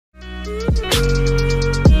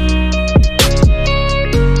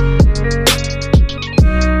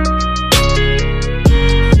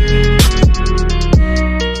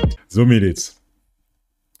Mädels.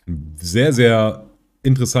 Ein sehr, sehr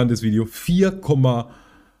interessantes Video.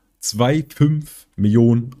 4,25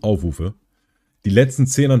 Millionen Aufrufe. Die letzten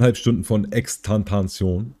 10,5 Stunden von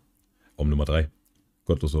XXXTENTACION. Nummer 3.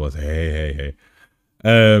 Gottlos sowas. Hey.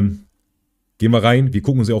 Gehen wir rein. Wir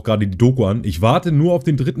gucken uns ja auch gerade die Doku an. Ich warte nur auf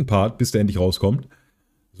den dritten Part, bis der endlich rauskommt.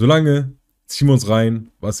 Solange ziehen wir uns rein,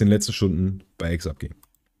 was in den letzten Stunden bei X abging.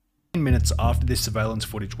 Minutes after this surveillance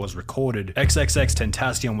footage was recorded,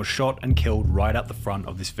 XXXTENTACION was shot and killed right at the front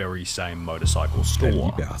of this very same motorcycle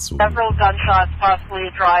store. Several gunshots, possibly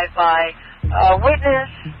a drive-by. Witness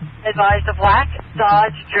advised a black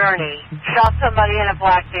Dodge Journey shot somebody in a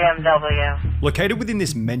black BMW. Located within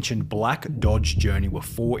this mentioned black Dodge Journey were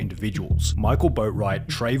 4 individuals: Michael Boatwright,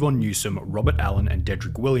 Trayvon Newsom, Robert Allen, and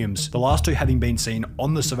Dedrick Williams, the last 2 having been seen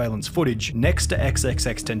on the surveillance footage next to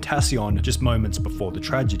XXXTENTACION just moments before the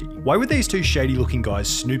tragedy. Why were these 2 shady-looking guys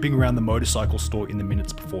snooping around the motorcycle store in the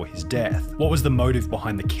minutes before his death? What was the motive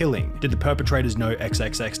behind the killing? Did the perpetrators know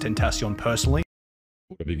XXXTENTACION personally?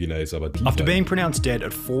 After being pronounced dead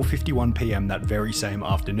at 4:51 PM that very same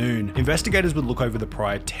afternoon, investigators would look over the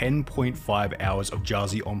prior 10.5 hours of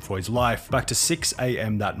Jazi Omfroy's life back to 6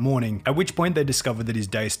 AM that morning, at which point they discovered that his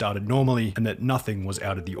day started normally and that nothing was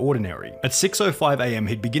out of the ordinary. At 6:05 AM,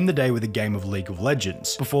 he'd begin the day with a game of League of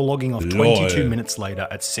Legends, before logging off 22 minutes later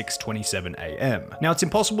at 6:27 AM. Now, it's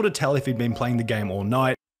impossible to tell if he'd been playing the game all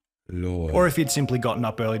night, or if he'd simply gotten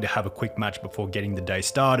up early to have a quick match before getting the day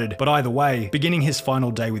started, but either way, beginning his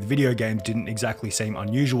final day with video games didn't exactly seem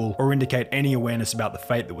unusual or indicate any awareness about the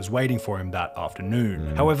fate that was waiting for him that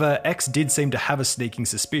afternoon. However, X did seem to have a sneaking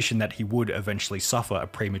suspicion that he would eventually suffer a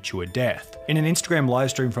premature death. In an Instagram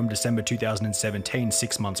livestream from December 2017,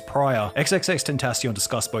 6 months prior, XXXTENTACION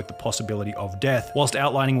discussed both the possibility of death, whilst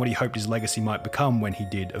outlining what he hoped his legacy might become when he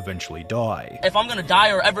did eventually die. If I'm gonna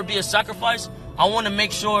die or ever be a sacrifice, I want to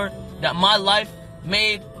make sure that my life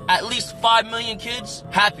made at least 5 million kids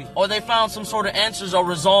happy, or they found some sort of answers or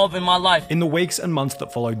resolve in my life. In the weeks and months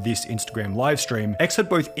that followed this Instagram livestream, X had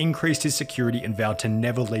both increased his security and vowed to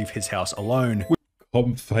never leave his house alone.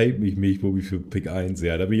 Komm, fight mich, Bobby, für Pick 1.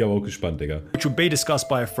 Ja, da bin ich aber auch gespannt, Digga. Which would be discussed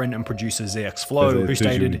by a friend and producer ZXFlow, who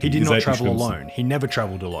stated he did not travel alone. He never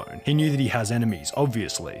traveled alone. He knew that he has enemies,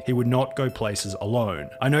 obviously. He would not go places alone.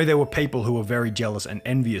 I know there were people who were very jealous and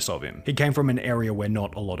envious of him. He came from an area where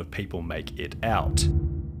not a lot of people make it out.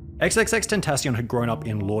 XXXTENTACION had grown up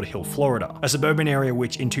in Lauderhill, Florida, a suburban area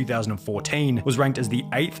which in 2014 was ranked as the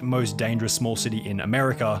 8th most dangerous small city in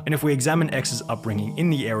America, and if we examine X's upbringing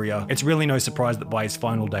in the area, it's really no surprise that by his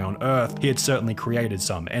final day on Earth, he had certainly created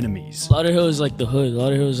some enemies. Lauderhill is like the hood.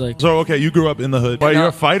 Lauderhill is like... So, okay, you grew up in the hood. Wait, you're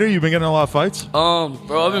a fighter? You've been getting in a lot of fights? Bro,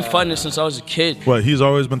 I've been fighting since I was a kid. What, he's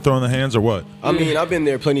always been throwing the hands or what? I mean, I've been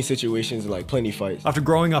there plenty of situations, like plenty of fights. After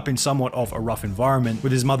growing up in somewhat of a rough environment,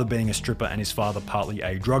 with his mother being a stripper and his father partly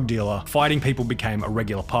a drug dealer, fighting people became a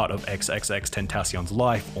regular part of XXXTENTACION's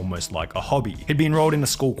life, almost like a hobby. He'd be enrolled in the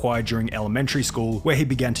school choir during elementary school, where he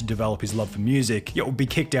began to develop his love for music, yet would be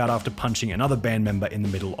kicked out after punching another band member in the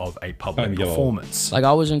middle of a public performance. Like,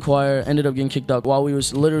 I was in choir, ended up getting kicked out while we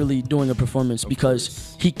was literally doing a performance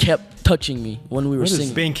because he kept touching me when we were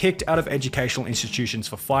singing. Being kicked out of educational institutions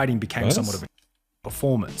for fighting became somewhat of a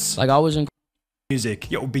performance. Like, I was in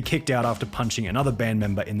music, yet would be kicked out after punching another band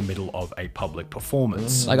member in the middle of a public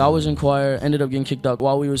performance. Like, I was in choir, ended up getting kicked out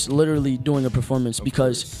while we was literally doing a performance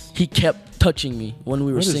because he kept touching me when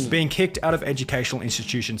we were singing. Being kicked out of educational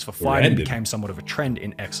institutions for fighting became somewhat of a trend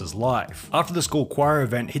in X's life. After the school choir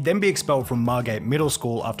event, he'd then be expelled from Margate Middle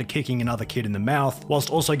School after kicking another kid in the mouth, whilst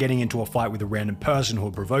also getting into a fight with a random person who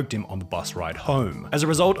had provoked him on the bus ride home. As a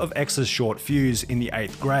result of X's short fuse in the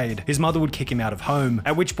 8th grade, his mother would kick him out of home,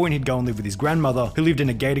 at which point he'd go and live with his grandmother, who lived in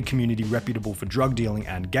a gated community reputable for drug dealing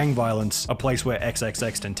and gang violence, a place where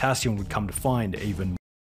XXXTENTACION would come to find even more.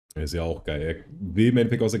 Ist ja auch geil. Er will im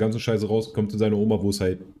Endeffekt aus der ganzen Scheiße raus, kommt zu seiner Oma, wo es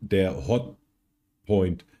halt der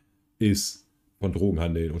Hotpoint ist von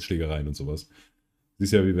Drogenhandel und Schlägereien und sowas.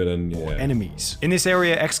 This is wie wir dann, enemies. In this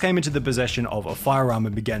area, X came into the possession of a firearm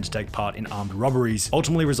and began to take part in armed robberies,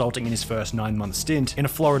 ultimately resulting in his first 9-month stint in a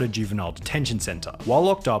Florida juvenile detention center. While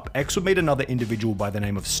locked up, X would meet another individual by the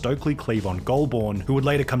name of Stokely Cleavon Goldborn, who would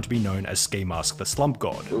later come to be known as Ski Mask the Slump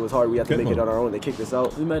God. It was hard, we had to make it on our own, they kicked us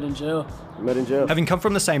out. We met in jail. Having come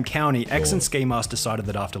from the same county, X and Ski Mask decided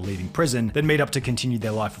that after leaving prison, they'd meet up to continue their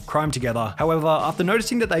life of crime together. However, after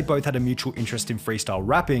noticing that they both had a mutual interest in freestyle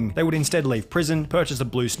rapping, they would instead leave prison, purchase a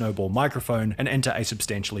blue snowball microphone, and enter a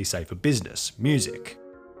substantially safer business, music.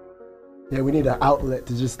 Yeah, we need an outlet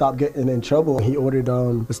to just stop getting in trouble. He ordered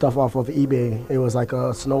the stuff off of eBay. It was like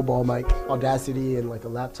a snowball mic, Audacity, and like a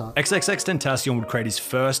laptop. XXXTentacion would create his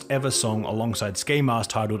first ever song alongside Ski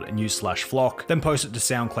Mask titled News/Flock, then post it to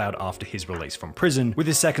SoundCloud after his release from prison, with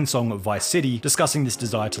his second song Vice City discussing this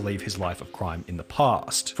desire to leave his life of crime in the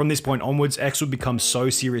past. From this point onwards, X would become so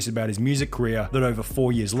serious about his music career that over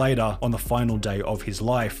 4 years later, on the final day of his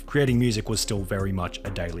life, creating music was still very much a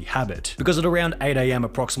daily habit. Because at around 8 AM,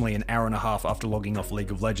 approximately an hour and a half after logging off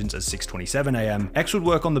League of Legends at 6:27 AM, X would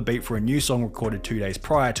work on the beat for a new song recorded 2 days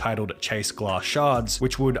prior titled Chase Glass Shards,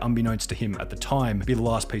 which would, unbeknownst to him at the time, be the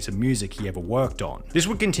last piece of music he ever worked on. This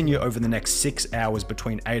would continue over the next 6 hours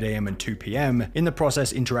between 8 AM and 2 PM, in the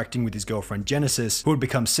process interacting with his girlfriend Genesis, who had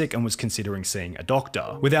become sick and was considering seeing a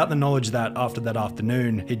doctor. Without the knowledge that after that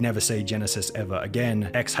afternoon, he'd never see Genesis ever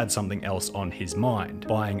again, X had something else on his mind,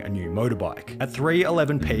 buying a new motorbike. At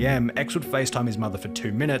 3:11 PM, X would FaceTime his mother for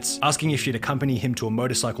 2 minutes, asking if she'd accompany him to a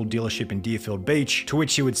motorcycle dealership in Deerfield Beach, to which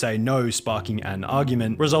she would say no, sparking an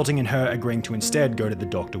argument, resulting in her agreeing to instead go to the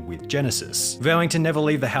doctor with Genesis. Vowing to never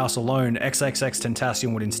leave the house alone,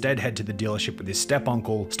 XXXTentacion would instead head to the dealership with his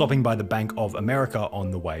step-uncle, stopping by the Bank of America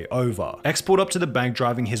on the way over. X pulled up to the bank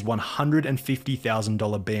driving his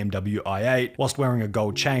 $150,000 BMW i8, whilst wearing a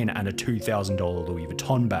gold chain and a $2,000 Louis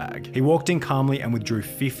Vuitton bag. He walked in calmly and withdrew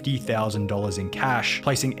 $50,000 in cash,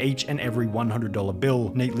 placing each and every $100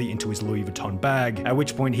 bill neatly into his Louis Vuitton bag, at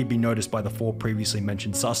which point he'd be noticed by the 4 previously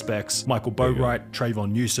mentioned suspects, Michael Boatwright,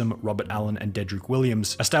 Trayvon Newsom, Robert Allen and Dedrick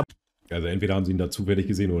Williams, Also entweder haben sie ihn da zufällig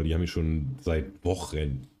gesehen oder die haben ihn schon seit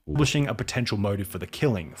Wochen. establishing a potential motive for the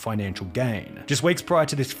killing, financial gain. Just weeks prior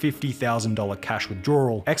to this $50,000 cash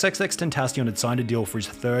withdrawal, XXXTentacion had signed a deal for his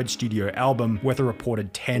 3rd studio album worth a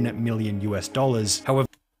reported $10 million US. However,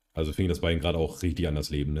 also fing das bei ihm gerade auch richtig an das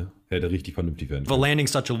Leben, ne? Hätte richtig vernünftig werden können. landing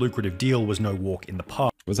such a lucrative deal was no walk in the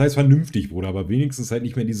park. Was heißt vernünftig, Bruder? Aber wenigstens halt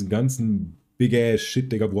nicht mehr diesen ganzen big ass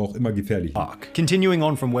shit, Digga, wo auch immer gefährlich. Continuing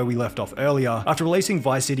on from where we left off earlier, after releasing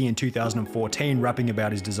Vice City in 2014, rapping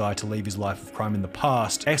about his desire to leave his life of crime in the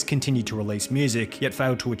past, X continued to release music, yet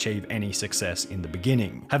failed to achieve any success in the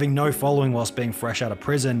beginning. Having no following whilst being fresh out of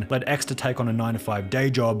prison led X to take on a 9-to-5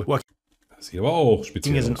 day job, working sieht aber auch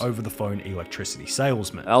speziell as an aus. over-the-phone electricity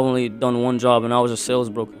salesman. I only done one job and I was a sales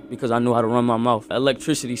broker because I knew how to run my mouth.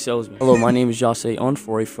 Electricity salesman. Hello, my name is Jose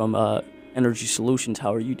Onfoy from Energy Solutions.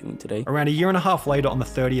 How are you doing today? Around a year and a half later, on the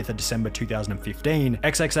 30th of December 2015,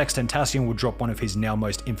 XXXTentacion would drop one of his now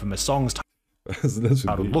most infamous songs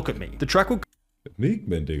titled Look at Me. The track would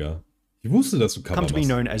Nickman, Digga. Ich wusste, dass du come to be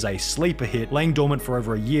known as a sleeper hit, laying dormant for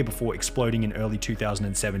over a year before exploding in early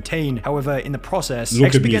 2017. However, in the process,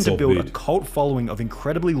 X began to build a cult following of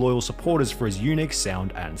incredibly loyal supporters for his unique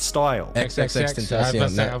sound and style.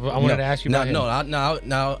 XXXTentacion. I wanted to ask you about him.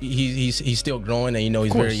 Now he's still growing, and you know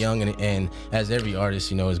he's very young, and as every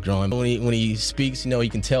artist, you know, is growing. When he speaks, you know,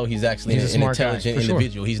 you can tell he's actually an intelligent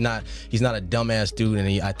individual. He's not a dumbass dude,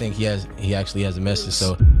 and I think he actually has a message.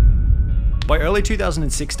 So. By early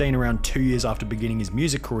 2016, around 2 years after beginning his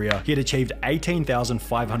music career, he had achieved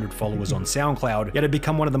 18,500 followers on SoundCloud, yet had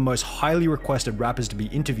become one of the most highly requested rappers to be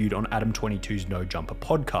interviewed on Adam 22's No Jumper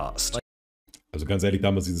podcast. Also ganz ehrlich,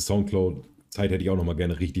 damals diese Soundcloud-Zeit hätte ich auch noch mal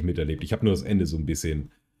gerne richtig miterlebt. Ich habe nur das Ende so ein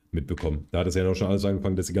bisschen mitbekommen. Da hat es ja noch schon alles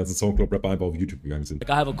angefangen, dass die ganzen Soundcloud-Rapper einfach auf YouTube gegangen sind. Like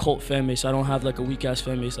I have a cult fan base, so I don't have like a weak ass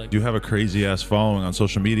fan base. Like you have a crazy ass following on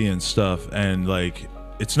social media and stuff, and like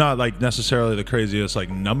it's not like necessarily the craziest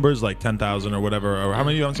like numbers, like 10,000 or whatever. Or how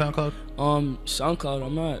many are you on SoundCloud? SoundCloud,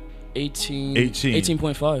 I'm at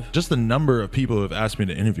 18.5. Just the number of people who have asked me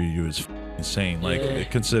to interview you is insane. Like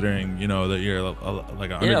considering, you know, that you're like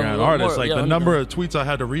an underground artist, like the number of tweets I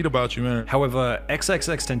had to read about you, man. However,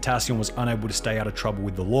 XXXTentacion was unable to stay out of trouble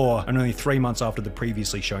with the law, and only 3 months after the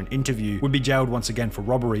previously shown interview would be jailed once again for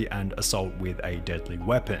robbery and assault with a deadly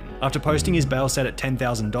weapon. After posting his bail set at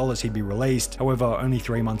 $10,000, he'd be released. However, only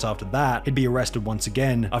 3 months after that, he'd be arrested once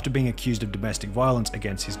again after being accused of domestic violence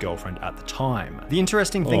against his girlfriend at the time. The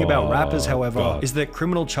interesting thing about rappers, however, is that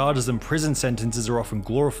criminal charges and prison sentences are often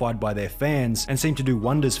glorified by their fans and seem to do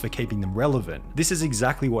wonders for keeping them relevant. This is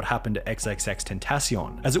exactly what happened to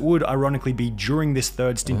XXXTentacion, as it would ironically be during this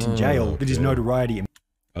 3rd stint in jail that his notoriety.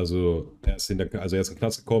 Also er ist in den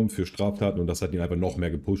Knast gekommen für Straftaten und das hat ihn einfach noch mehr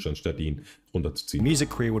gepusht, anstatt ihn runterzuziehen. Music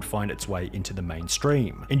career would find its way into the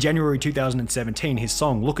mainstream. In January 2017, his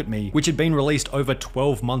song Look at Me, which had been released over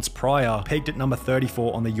 12 months prior, peaked at number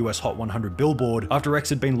 34 on the US Hot 100 Billboard after X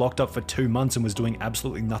had been locked up for 2 months and was doing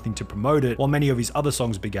absolutely nothing to promote it, while many of his other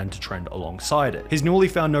songs began to trend alongside it. His newly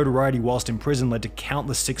found notoriety whilst in prison led to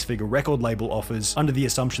countless 6-figure record label offers under the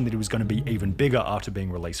assumption that he was going to be even bigger after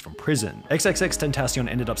being released from prison. XXXTentacion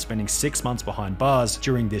ended ended up spending 6 months behind bars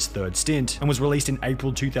during this third stint, and was released in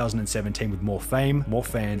April 2017 with more fame, more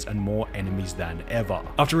fans, and more enemies than ever.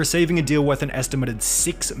 After receiving a deal worth an estimated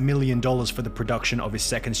 $6 million for the production of his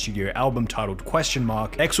second studio album titled Question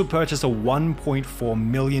Mark, X would purchase a $1.4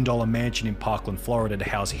 million mansion in Parkland, Florida to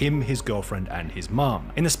house him, his girlfriend, and his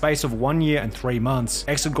mum. In the space of 1 year and 3 months,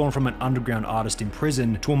 X had gone from an underground artist in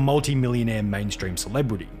prison to a multi-millionaire mainstream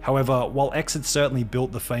celebrity. However, while X had certainly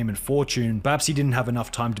built the fame and fortune, perhaps he didn't have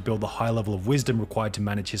enough time to build the high level of wisdom required to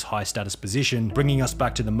manage his high status position, bringing us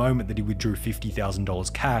back to the moment that he withdrew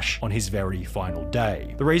 $50,000 cash on his very final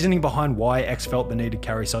day. The reasoning behind why X felt the need to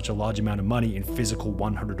carry such a large amount of money in physical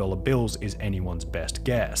 $100 bills is anyone's best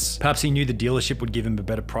guess. Perhaps he knew the dealership would give him a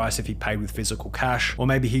better price if he paid with physical cash, or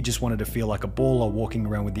maybe he just wanted to feel like a baller walking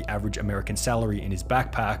around with the average American salary in his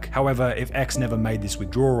backpack. However, if X never made this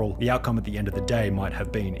withdrawal, the outcome at the end of the day might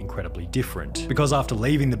have been incredibly different. Because after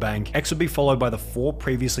leaving the bank, X would be followed by the 4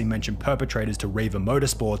 previously mentioned perpetrators to Riva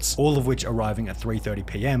Motorsports, all of which arriving at 3:30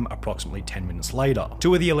 PM approximately 10 minutes later.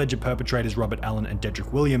 2 of the alleged perpetrators, Robert Allen and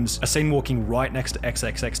Dedrick Williams, are seen walking right next to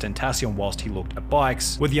XXXTENTACION whilst he looked at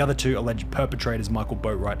bikes, with the other 2 alleged perpetrators, Michael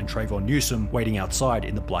Boatwright and Trayvon Newsome, waiting outside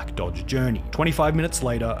in the black Dodge Journey. 25 minutes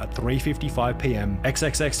later, at 3:55 PM,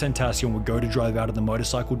 XXXTENTACION would go to drive out of the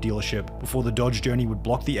motorcycle dealership before the Dodge Journey would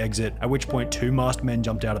block the exit, at which point 2 masked men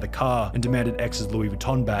jumped out of the car and demanded X's Louis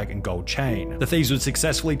Vuitton bag and gold chain. The thieves would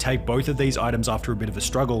successfully take both of these items after a bit of a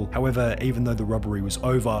struggle. However, even though the robbery was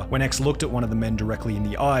over, when X looked at one of the men directly in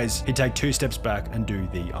the eyes, he'd take 2 steps back and do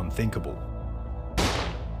the unthinkable.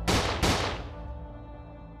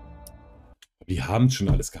 Die haben schon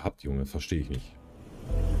alles gehabt, Junge, verstehe ich nicht.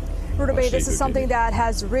 Gruppe, this is something that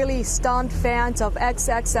has really stunned fans of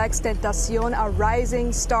XXXTENTACION, a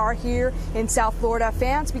rising star here in South Florida.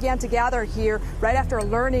 Fans began to gather here right after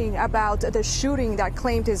learning about the shooting that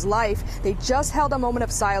claimed his life. They just held a moment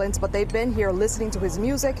of silence, but they've been here listening to his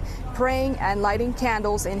music, praying, and lighting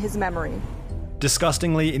candles in his memory.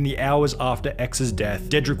 Disgustingly, in the hours after X's death,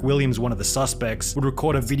 Dedrick Williams, one of the suspects, would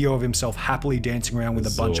record a video of himself happily dancing around with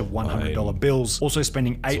a bunch of $100 bills, also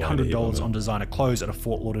spending $800 on designer clothes at a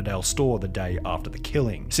Fort Lauderdale store the day after the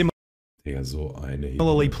killing.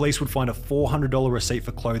 Similarly, police would find a $400 receipt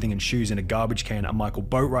for clothing and shoes in a garbage can at Michael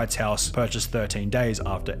Boatwright's house, purchased 13 days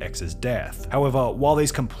after X's death. However, while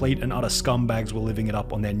these complete and utter scumbags were living it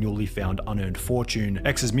up on their newly found unearned fortune,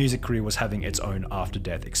 X's music career was having its own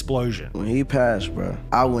after-death explosion. When he passed, bro,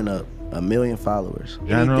 I went up 1 million followers.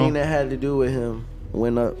 Anything that had to do with him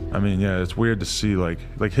went up. I mean, yeah, it's weird to see like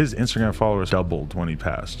his Instagram followers doubled when he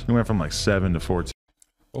passed. He went from like 7 to 14.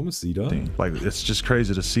 Like, it's just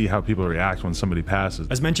crazy to see how people react when somebody passes.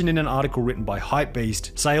 As mentioned in an article written by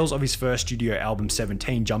Hypebeast, sales of his first studio album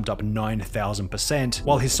 17 jumped up 9,000%,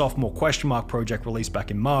 while his sophomore Question Mark project released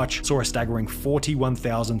back in March saw a staggering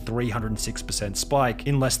 41,306% spike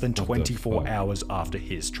in less than 24 hours after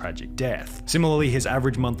his tragic death. Similarly, his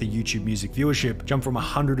average monthly YouTube music viewership jumped from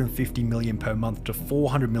 150 million per month to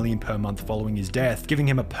 400 million per month following his death, giving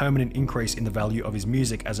him a permanent increase in the value of his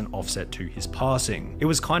music as an offset to his passing. It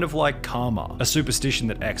was kind of like karma, a superstition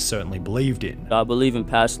that X certainly believed in. I believe in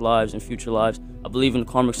past lives and future lives. I believe in the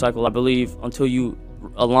karmic cycle. I believe until you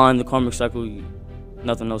align the karmic cycle,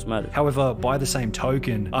 nothing else matters. However, by the same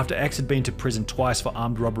token, after X had been to prison twice for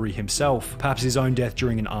armed robbery himself, perhaps his own death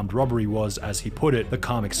during an armed robbery was, as he put it, the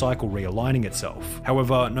karmic cycle realigning itself.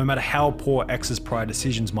 However, no matter how poor X's prior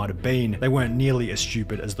decisions might have been, they weren't nearly as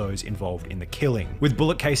stupid as those involved in the killing. With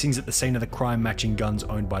bullet casings at the scene of the crime matching guns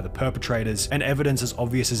owned by the perpetrators, and evidence as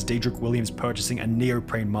obvious as Dedrick Williams purchasing a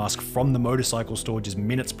neoprene mask from the motorcycle store just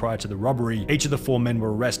minutes prior to the robbery, each of the 4 men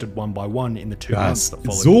were arrested one by one in the 2 months that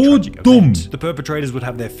followed the tragic event. The perpetrators would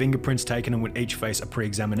have their fingerprints taken and would each face a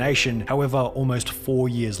pre-examination. However, almost 4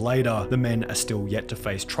 years later, the men are still yet to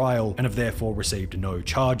face trial and have therefore received no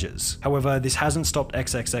charges. However, this hasn't stopped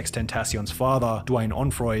XXXTENTACION's father, Dwayne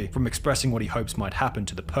Onfroy, from expressing what he hopes might happen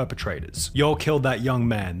to the perpetrators. Y'all killed that young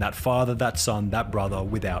man, that father, that son, that brother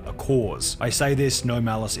without a cause. I say this, no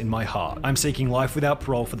malice in my heart. I'm seeking life without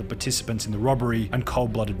parole for the participants in the robbery and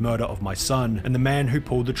cold-blooded murder of my son, and the man who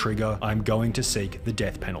pulled the trigger. I'm going to seek the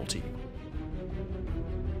death penalty.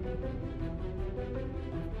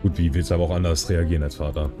 Gut, wie willst du aber auch anders reagieren als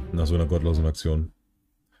Vater nach so einer gottlosen Aktion?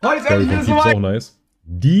 Story von Viel ist auch nice.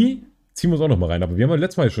 Die ziehen wir uns auch noch mal rein, aber wir haben ja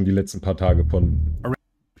letztes Mal schon die letzten paar Tage von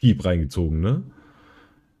Piep reingezogen, ne?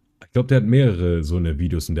 Ich glaube, der hat mehrere so eine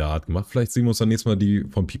Videos in der Art gemacht. Vielleicht sehen wir uns dann nächstes Mal die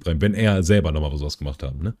von Piep rein, wenn er selber nochmal was gemacht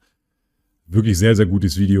hat, ne? Wirklich sehr, sehr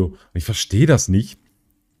gutes Video. Und ich verstehe das nicht,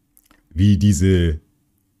 wie diese,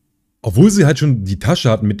 obwohl sie halt schon die Tasche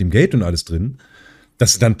hatten mit dem Geld und alles drin,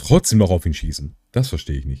 dass sie dann trotzdem noch auf ihn schießen. Das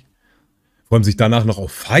verstehe ich nicht. Vor allem sich danach noch auch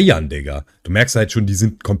feiern, Digga. Du merkst halt schon, die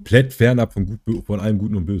sind komplett fernab von allem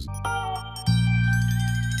Guten und Bösen.